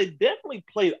zone, but they definitely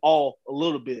played off a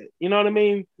little bit. You know what I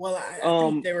mean? Well, I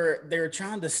think they were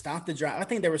trying to stop the drive. I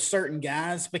think there were certain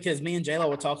guys, because me and J-Lo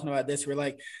were talking about this. We're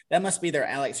like, that must be their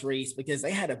Alex Reese, because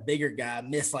they had a bigger guy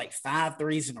miss like 5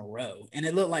 threes in a row, and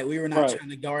it looked like we were not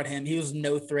trying to guard him. He was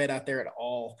no threat out there at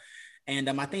all. And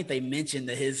I think they mentioned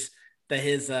that his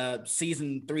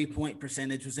season 3-point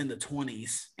percentage was in the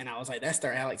 20s. And I was like, that's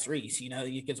their Alex Reese,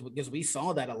 because we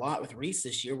saw that a lot with Reese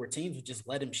this year, where teams would just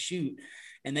let him shoot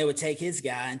and they would take his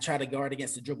guy and try to guard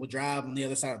against the dribble drive on the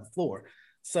other side of the floor.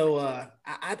 So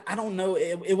I don't know.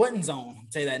 It wasn't zone.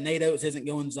 I'd say that Nate Oates isn't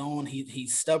going zone.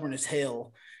 He's stubborn as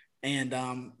hell. And,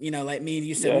 like me and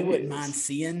you said, we wouldn't mind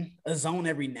seeing a zone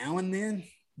every now and then,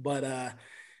 but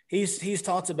he's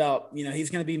talked about, he's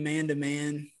going to be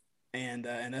man-to-man. And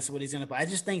that's what he's going to play. I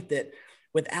just think that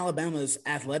with Alabama's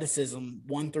athleticism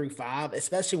 1 through 5,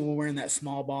 especially when we're in that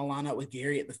small ball lineup with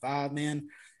Gary at the 5, man,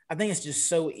 I think it's just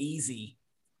so easy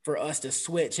for us to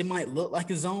switch. It might look like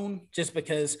a zone just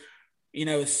because,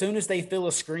 as soon as they feel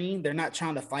a screen, they're not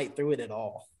trying to fight through it at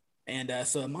all. And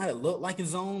so it might have looked like a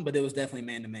zone, but it was definitely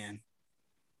man-to-man.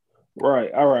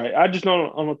 Right. All right. I just know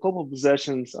on a couple of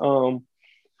possessions,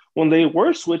 when they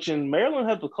were switching, Maryland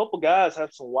had a couple guys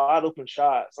have some wide open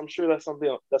shots. I'm sure that's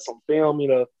something that's on film.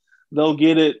 They'll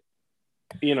get it,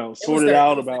 sorted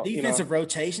out about defensive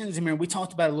rotations. I mean, we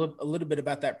talked about a little bit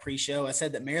about that pre-show. I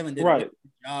said that Maryland did a good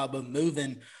job of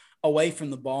moving away from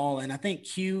the ball, and I think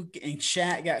Q and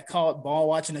Shaq got caught ball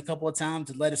watching a couple of times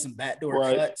and led us some backdoor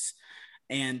cuts.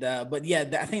 And but yeah,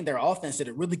 I think their offense did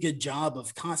a really good job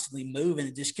of constantly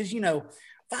moving, just because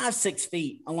 5-6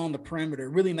 feet along the perimeter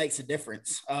really makes a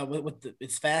difference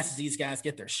as fast as these guys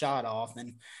get their shot off,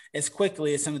 and as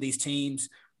quickly as some of these teams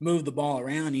move the ball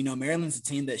around. Maryland's a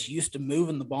team that's used to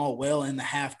moving the ball well in the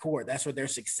half court. That's where their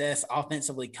success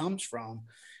offensively comes from.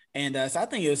 And so I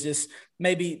think it was just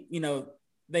maybe,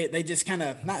 they just kind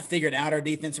of not figured out our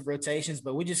defensive rotations,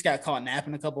 but we just got caught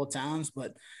napping a couple of times.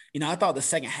 But, I thought the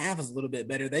second half was a little bit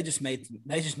better. They just made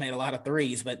a lot of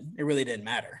threes, but it really didn't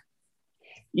matter.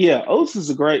 Yeah, Oates is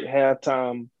a great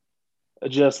halftime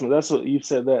adjustment. That's what you've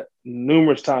said that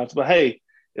numerous times. But hey,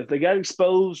 if they got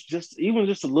exposed just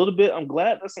a little bit, I'm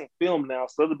glad that's on film now,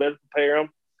 so they're better prepare them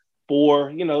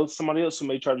for somebody else who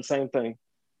may try the same thing.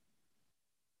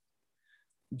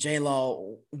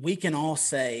 J-Law, we can all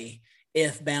say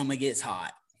if Bama gets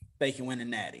hot, they can win a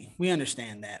natty. We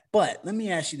understand that. But let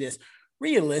me ask you this.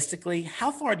 Realistically,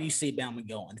 how far do you see Bama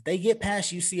going? If they get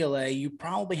past UCLA, you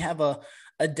probably have a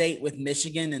date with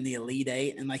Michigan in the Elite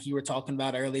Eight. And like you were talking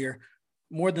about earlier,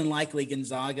 more than likely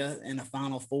Gonzaga in a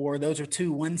Final Four. Those are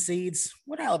 2 1 seeds.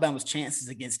 What are Alabama's chances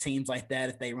against teams like that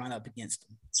if they run up against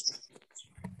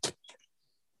them?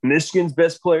 Michigan's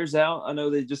best players out. I know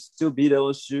they just still beat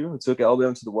LSU and took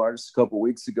Alabama to the wire just a couple of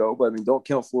weeks ago. But, don't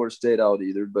count Florida State out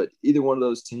either. But either one of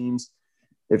those teams,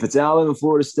 if it's Alabama,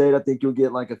 Florida State, I think you'll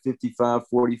get like a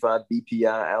 55-45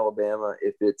 BPI Alabama.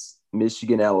 If it's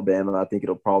Michigan, Alabama, I think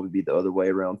it'll probably be the other way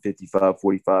around,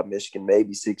 55-45 Michigan,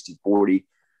 maybe 60-40,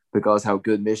 because how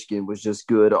good Michigan was just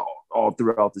good all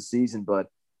throughout the season. But,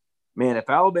 man, if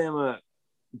Alabama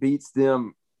beats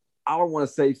them, I don't want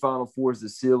to say Final Four is the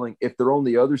ceiling. If they're on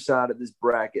the other side of this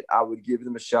bracket, I would give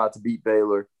them a shot to beat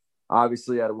Baylor.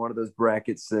 Obviously, out of one of those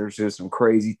brackets, there's just some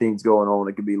crazy things going on.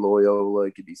 It could be Loyola,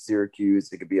 it could be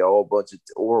Syracuse, it could be a whole bunch of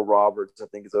Oral Roberts, I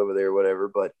think is over there, whatever.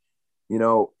 But,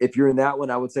 if you're in that one,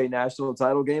 I would say national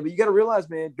title game. But you got to realize,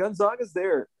 man, Gonzaga's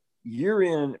there year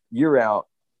in, year out,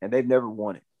 and they've never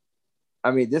won it.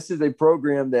 I mean, this is a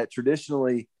program that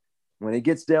traditionally, when it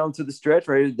gets down to the stretch,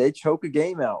 right, they choke a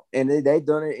game out. And they've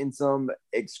done it in some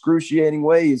excruciating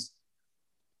ways,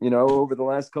 over the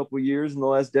last couple of years, in the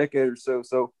last decade or so.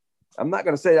 So, I'm not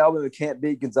going to say Alabama can't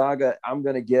beat Gonzaga. I'm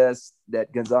going to guess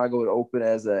that Gonzaga would open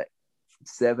as a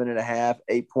 7.5,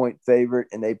 8-point favorite,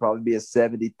 and they'd probably be a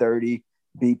 70-30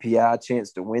 BPI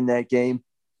chance to win that game.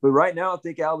 But right now, I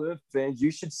think Alabama fans,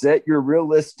 you should set your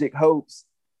realistic hopes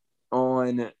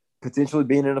on potentially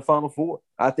being in the Final Four.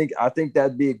 I think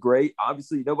that'd be a great.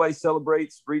 Obviously, nobody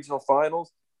celebrates regional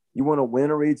finals. You want to win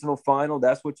a regional final.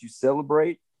 That's what you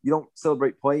celebrate. You don't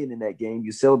celebrate playing in that game.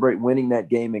 You celebrate winning that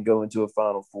game and going to a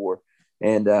Final Four.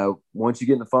 And once you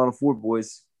get in the Final Four,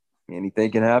 boys, anything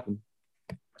can happen.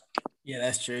 Yeah,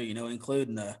 that's true.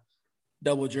 Including the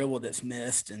double dribble that's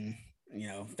missed and,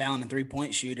 fouling a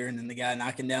 3-point shooter and then the guy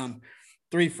knocking down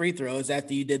 3 free throws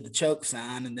after you did the choke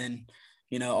sign. And then,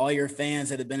 all your fans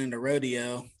that have been in the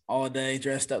rodeo all day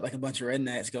dressed up like a bunch of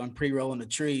rednecks going pre-rolling a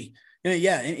tree.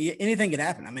 Anything could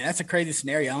happen. I mean, that's a crazy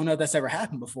scenario. I don't know if that's ever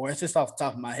happened before. It's just off the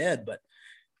top of my head, but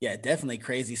yeah, definitely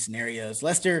crazy scenarios.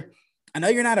 Lester, I know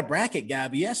you're not a bracket guy,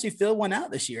 but you actually filled one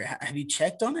out this year. Have you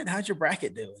checked on it? How's your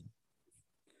bracket doing?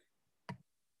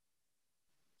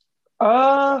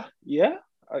 Yeah,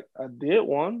 I did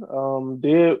one.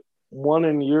 Did one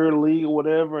in your league or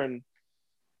whatever, and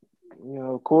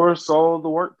of course, all the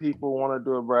work people want to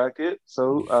do a bracket,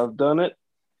 so I've done it.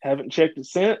 Haven't checked it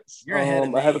since. You're ahead of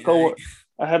me,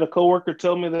 I had a coworker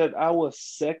tell me that I was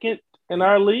second in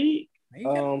our league.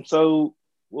 So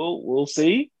we'll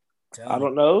see. I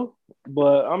don't know,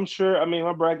 but I'm sure. I mean,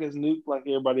 my bracket's nuked like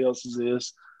everybody else's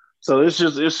is, so it's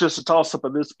just a toss up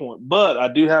at this point. But I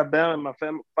do have Bama in my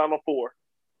Final Four.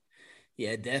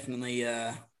 Yeah, definitely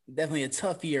a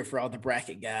tough year for all the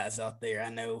bracket guys out there. I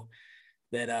know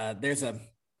that there's a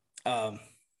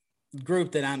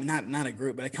group that I'm not a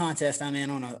group, but a contest I'm in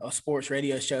on a sports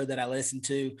radio show that I listen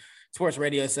to, Sports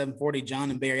Radio 740,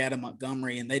 John and Barry out of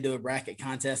Montgomery, and they do a bracket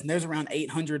contest, and there's around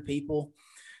 800 people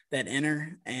that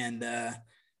enter. And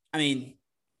I mean,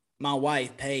 my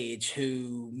wife, Paige,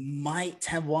 who might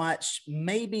have watched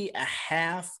maybe a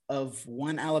half of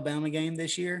one Alabama game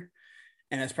this year,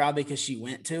 and it's probably because she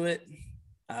went to it,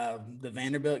 the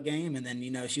Vanderbilt game, and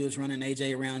then, she was running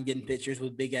AJ around getting pictures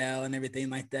with Big Al and everything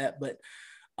like that. But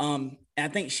I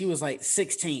think she was like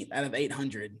 16th out of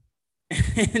 800.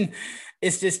 And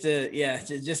it's just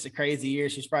a crazy year.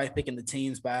 She's probably picking the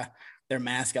teams by their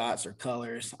mascots or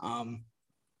colors.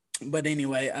 But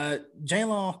anyway,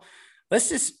 J-Law, let's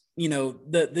just,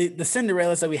 the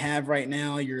Cinderellas that we have right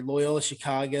now, your Loyola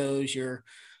Chicago's, your,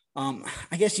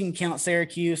 I guess you can count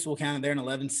Syracuse. We'll count they're an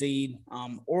 11 seed.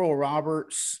 Oral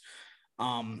Roberts.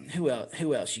 Who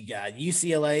else you got?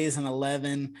 UCLA is an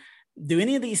 11. Do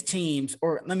any of these teams,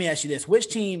 or let me ask you this, which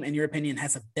team, in your opinion,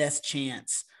 has the best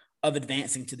chance of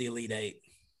advancing to the Elite Eight?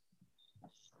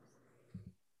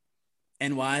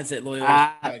 And why is it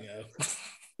Loyola Chicago?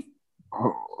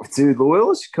 Dude,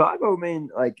 Loyola Chicago, I mean,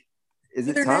 like, is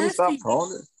it time nasty. to stop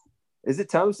calling it? Is it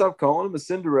time to stop calling them a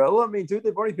Cinderella? I mean, dude,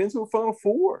 they've already been to a Final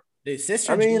Four. Dude,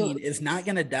 Sister Jean is not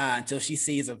going to die until she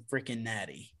sees a freaking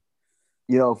natty.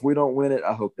 If we don't win it,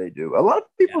 I hope they do. A lot of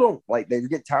people don't, like, they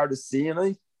get tired of seeing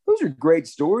it. Those are great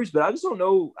stories, but I just don't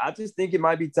know. I just think it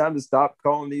might be time to stop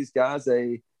calling these guys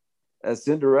a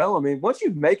Cinderella. I mean, once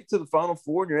you make it to the Final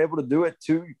Four and you're able to do it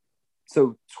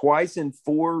twice in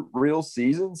 4 real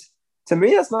seasons, to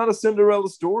me, that's not a Cinderella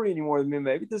story anymore. I mean,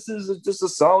 maybe this is just a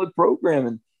solid program.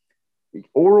 And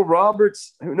Oral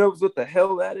Roberts, who knows what the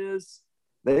hell that is?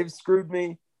 They've screwed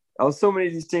me. So many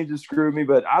of these teams have screwed me,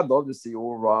 but I'd love to see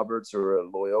Oral Roberts or a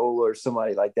Loyola or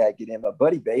somebody like that get in. My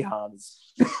buddy Boeheim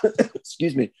is,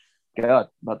 excuse me, God, I'm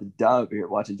about to die over here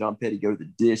watching John Petty go to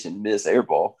the dish and miss air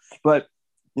ball. But,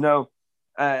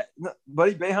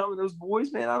 buddy Boeheim and those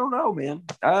boys, man, I don't know, man.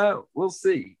 We'll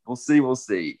see.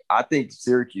 I think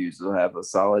Syracuse will have a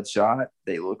solid shot.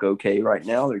 They look okay right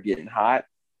now. They're getting hot.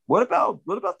 What about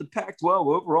the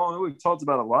Pac-12 overall? I know we've talked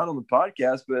about a lot on the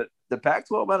podcast, but the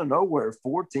Pac-12 out of nowhere,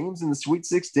 4 teams in the Sweet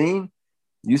 16,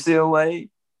 UCLA,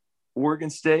 Oregon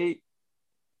State,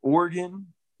 Oregon,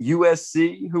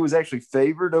 USC, who was actually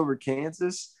favored over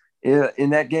Kansas in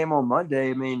that game on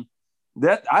Monday. I mean,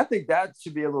 I think that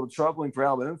should be a little troubling for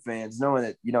Alabama fans, knowing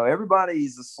that,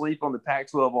 everybody's asleep on the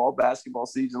Pac-12 all basketball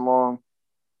season long,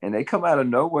 and they come out of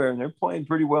nowhere and they're playing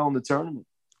pretty well in the tournament.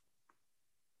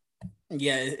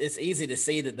 Yeah, it's easy to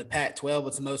see that the Pac-12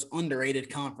 was the most underrated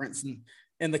conference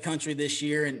in the country this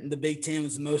year, and the Big Ten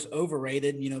was the most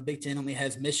overrated. Big Ten only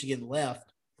has Michigan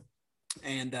left.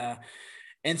 And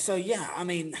so, yeah, I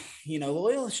mean,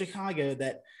 Loyola Chicago,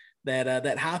 that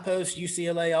high post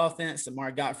UCLA offense that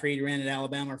Mark Gottfried ran at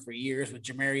Alabama for years with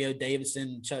Jamario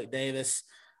Davison, Chuck Davis,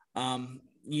 Erwin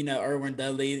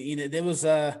Dudley,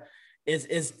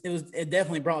 it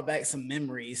definitely brought back some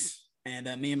memories.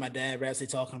 And me and my dad were actually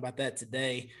talking about that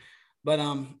today. But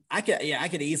I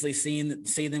could easily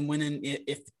see them winning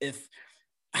if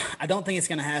I don't think it's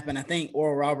going to happen. I think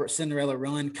Oral Roberts' Cinderella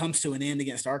run comes to an end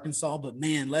against Arkansas. But,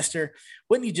 man, Lester,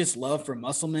 wouldn't you just love for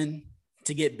Musselman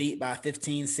to get beat by a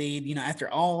 15 seed? You know, after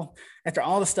all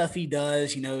the stuff he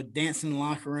does, you know, dancing in the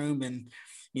locker room and,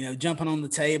 you know, jumping on the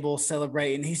table,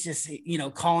 celebrating. He's just, you know,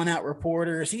 calling out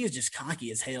reporters. He is just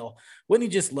cocky as hell. Wouldn't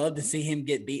you just love to see him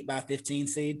get beat by a 15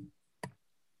 seed?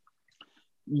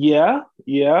 Yeah,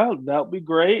 that would be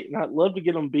great. And I'd love to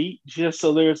get them beat just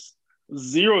so there's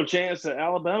zero chance that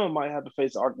Alabama might have to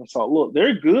face Arkansas. Look,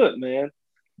 they're good, man.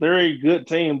 They're a good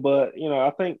team, but you know,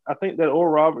 I think that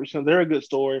Oral Roberts, they're a good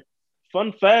story.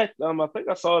 Fun fact, I think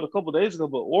I saw it a couple of days ago,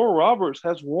 but Oral Roberts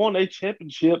has won a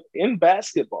championship in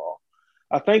basketball.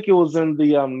 I think it was in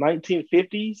the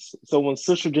 1950s. So when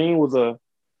Sister Jean was a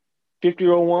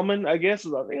 50-year-old woman, I guess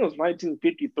I think it was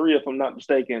 1953, if I'm not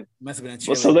mistaken. Must have been a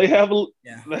But so they have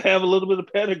yeah. they have a little bit of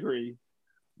pedigree.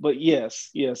 But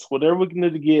yes, whatever we can do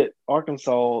to get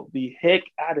Arkansas the heck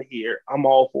out of here, I'm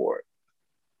all for it.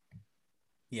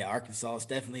 Yeah, Arkansas is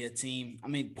definitely a team. I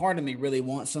mean, part of me really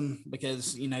wants them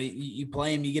because, you know, you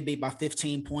play them, you get beat by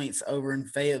 15 points over in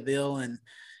Fayetteville. And,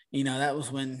 you know, that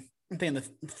was when I think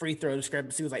the free throw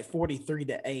discrepancy was like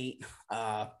 43-8.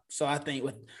 So I think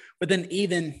with an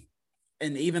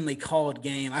evenly called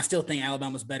game, I still think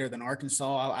Alabama's better than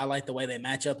Arkansas. I like the way they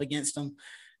match up against them.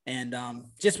 And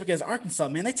just because Arkansas,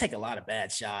 man, they take a lot of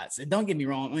bad shots. And don't get me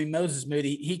wrong. I mean, Moses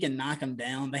Moody, he can knock them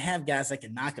down. They have guys that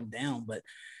can knock them down, but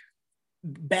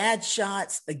bad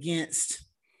shots against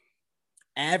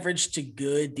average to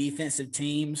good defensive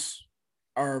teams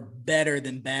are better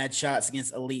than bad shots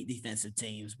against elite defensive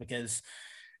teams because,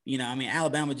 you know, I mean,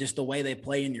 Alabama, just the way they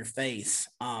play in your face.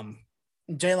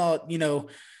 J-Law, you know,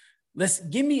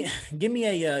 give me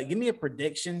a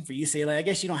prediction for UCLA. I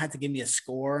guess you don't have to give me a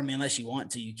score. I mean, unless you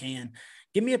want to, you can.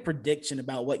 Give me a prediction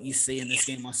about what you see in this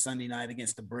game on Sunday night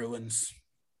against the Bruins.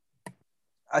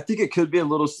 I think it could be a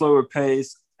little slower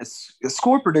pace.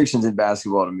 Score predictions in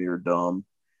basketball to me are dumb.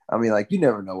 I mean, like, you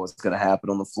never know what's going to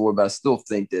happen on the floor, but I still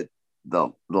think that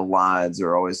the lines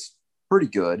are always pretty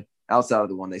good outside of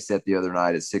the one they set the other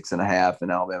night at 6.5,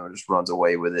 and Alabama just runs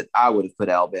away with it. I would have put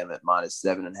Alabama at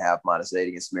 -7.5, -8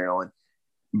 against Maryland.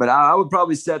 But I would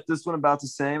probably set this one about the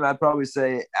same. I'd probably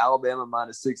say Alabama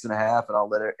 -6.5, and I'll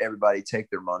let everybody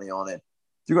take their money on it.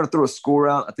 If you're going to throw a score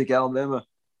out, I think Alabama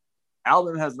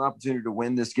has an opportunity to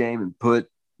win this game and put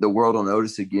the world on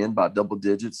notice again by double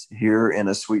digits here in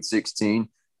a Sweet 16.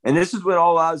 And this is when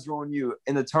all eyes are on you.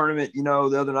 In the tournament, you know,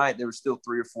 the other night, there were still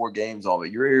 3 or 4 games on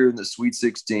it. You're here in the Sweet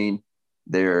 16.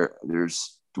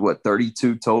 There's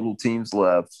 32 total teams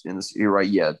left in this. You're right.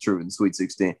 Yeah, true. In the Sweet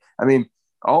 16. I mean,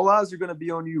 all eyes are going to be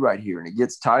on you right here. And it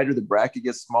gets tighter. The bracket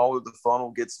gets smaller. The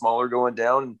funnel gets smaller going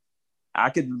down. And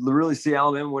I could really see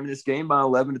Alabama winning this game by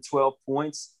 11 to 12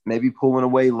 points, maybe pulling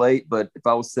away late. But if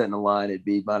I was setting a line, it'd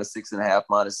be -6.5,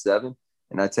 -7.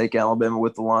 And I take Alabama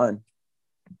with the line.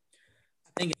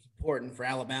 I think it's important for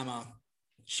Alabama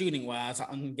shooting wise,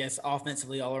 I guess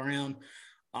offensively all around.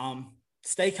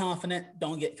 Stay confident.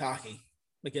 Don't get cocky,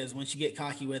 because once you get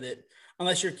cocky with it,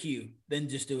 unless you're Q, then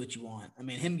just do what you want. I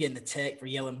mean, him getting a tech for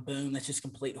yelling boom, that's just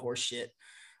complete horse shit.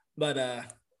 But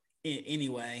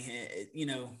anyway, you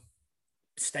know,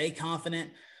 stay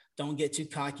confident. Don't get too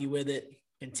cocky with it.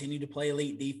 Continue to play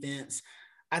elite defense.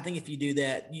 I think if you do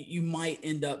that, you might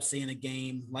end up seeing a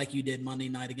game like you did Monday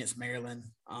night against Maryland,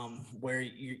 where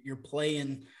you're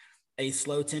playing a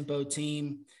slow tempo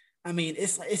team. I mean,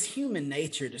 it's human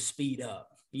nature to speed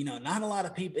up. You know, not a lot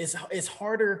of people. It's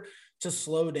harder to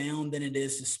slow down than it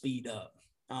is to speed up.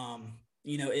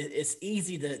 You know, it's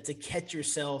easy to catch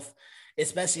yourself,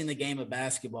 especially in the game of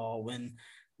basketball, when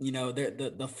you know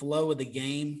the flow of the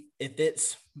game. If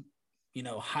it's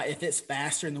if it's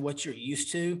faster than what you're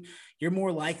used to, you're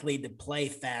more likely to play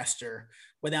faster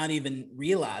without even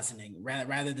realizing it,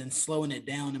 rather than slowing it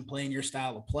down and playing your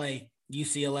style of play.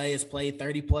 UCLA has played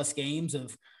 30 plus games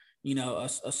of, you know,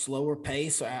 a slower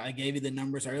pace. I gave you the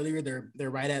numbers earlier. They're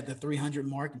right at the 300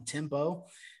 mark in tempo.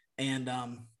 And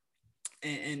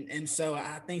so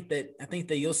I think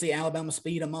that you'll see Alabama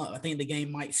speed them up. I think the game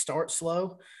might start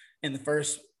slow in the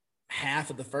first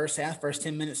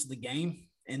 10 minutes of the game.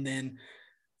 And then,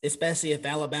 especially if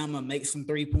Alabama makes some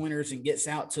 3-pointers and gets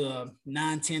out to a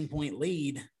 9-10 point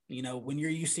lead, you know, when you're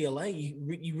UCLA,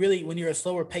 you really, when you're a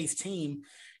slower paced team,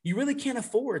 you really can't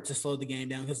afford to slow the game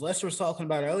down, because Lester was talking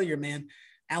about earlier, man,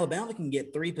 Alabama can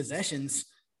get 3 possessions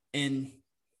in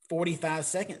 45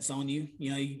 seconds on you.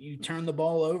 You know, you turn the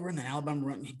ball over and then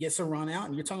Alabama gets a run out,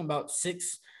 and you're talking about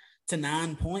 6 to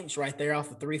 9 points right there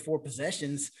off of 3-4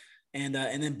 possessions. And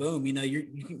then boom, you know,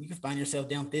 you can find yourself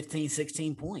down 15,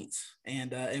 16 points.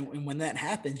 And when that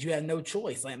happens, you have no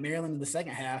choice. Like Maryland in the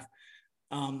second half,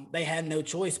 they had no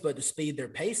choice but to speed their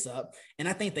pace up. And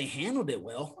I think they handled it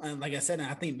well. And like I said,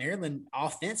 I think Maryland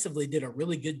offensively did a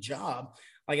really good job.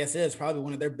 Like I said, it's probably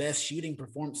one of their best shooting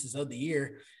performances of the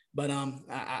year. But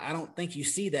I don't think you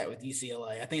see that with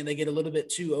UCLA. I think they get a little bit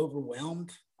too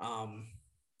overwhelmed,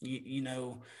 you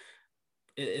know,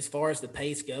 as far as the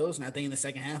pace goes. And I think in the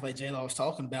second half, like J-Law was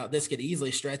talking about, this could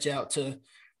easily stretch out to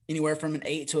anywhere from an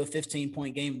 8 to a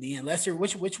 15-point game in the end. Lester,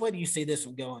 which way do you see this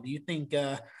one going? Do you think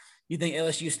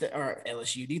LSU or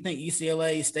LSU? Do you think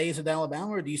UCLA stays with Alabama,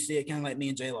 or do you see it kind of like me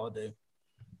and J-Law do?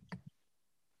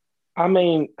 I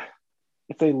mean,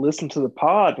 if they listen to the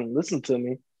pod and listen to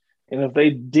me, and if they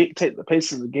dictate the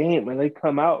pace of the game and they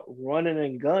come out running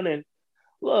and gunning,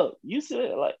 look, you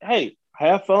say like, hey,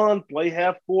 have fun, play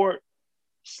half court,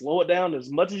 slow it down as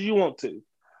much as you want to.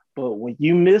 But when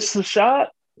you miss the shot,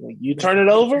 when you turn it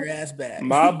over,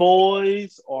 my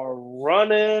boys are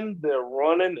running, they're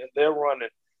running, and they're running.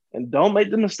 And don't make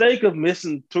the mistake of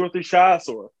missing 2 or 3 shots,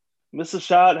 or miss a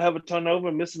shot, have a turnover,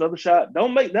 miss another shot.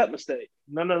 Don't make that mistake.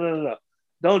 No.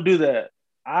 Don't do that.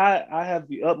 I have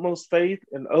the utmost faith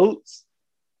in Oates.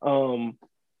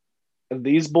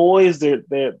 These boys, they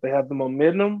have the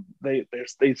momentum. They've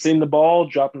seen the ball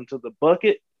drop into the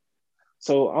bucket.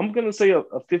 So I'm gonna say a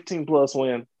 15-plus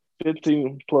win,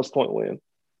 15-plus point win.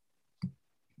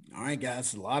 All right,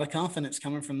 guys, a lot of confidence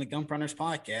coming from the Gump Runners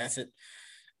podcast.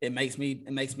 It makes me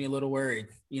a little worried.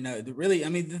 You know,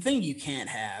 the thing you can't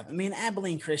have. I mean,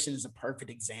 Abilene Christian is a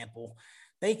perfect example.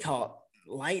 They caught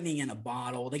lightning in a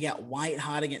bottle. They got white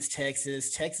hot against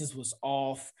Texas. Texas was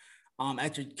off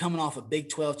after coming off a Big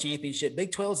 12 championship.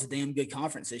 Big 12 is a damn good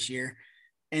conference this year.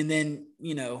 And then,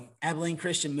 you know, Abilene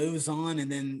Christian moves on,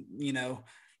 and then, you know,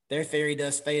 their fairy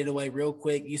dust faded away real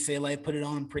quick. UCLA put it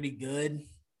on them pretty good.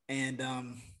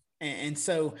 And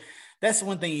so that's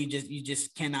one thing you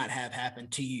just cannot have happen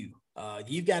to you.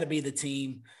 You've got to be the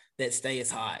team that stays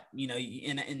hot, you know,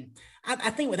 and I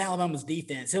think with Alabama's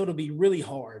defense, it'll be really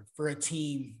hard for a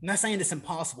team. I'm not saying it's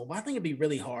impossible, but I think it'd be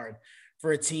really hard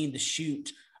for a team to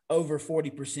shoot over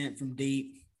 40% from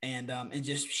deep and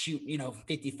just shoot, you know,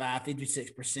 55,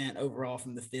 56% overall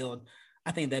from the field.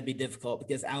 I think that'd be difficult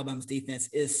because Alabama's defense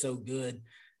is so good.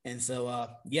 And so,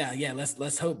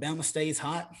 let's hope Bama stays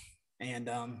hot and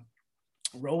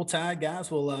roll Tide,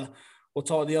 guys. We'll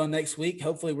talk to y'all next week.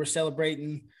 Hopefully we're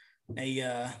celebrating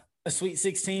a Sweet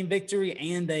 16 victory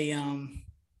and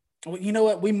you know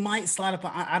what? We might slide up.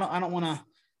 I don't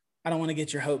want to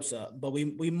get your hopes up, but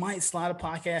we might slide a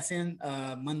podcast in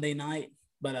Monday night,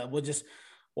 but we'll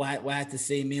have to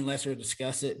see. Me and Lester will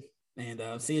discuss it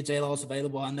and see if J-Law's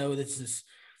available. I know this is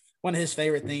one of his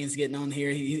favorite things getting on here.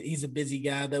 He's a busy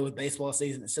guy though with baseball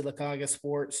season at Sylacauga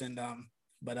Sports. And,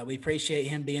 but we appreciate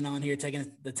him being on here,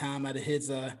 taking the time out of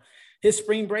his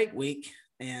spring break week.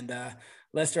 And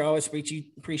Lester, I always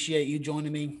appreciate you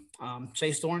joining me.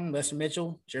 Chase Thornton, Lester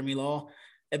Mitchell, Jeremy Law,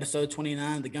 episode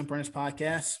 29 of the Gump Runners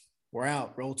podcast. We're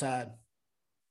out. Roll Tide.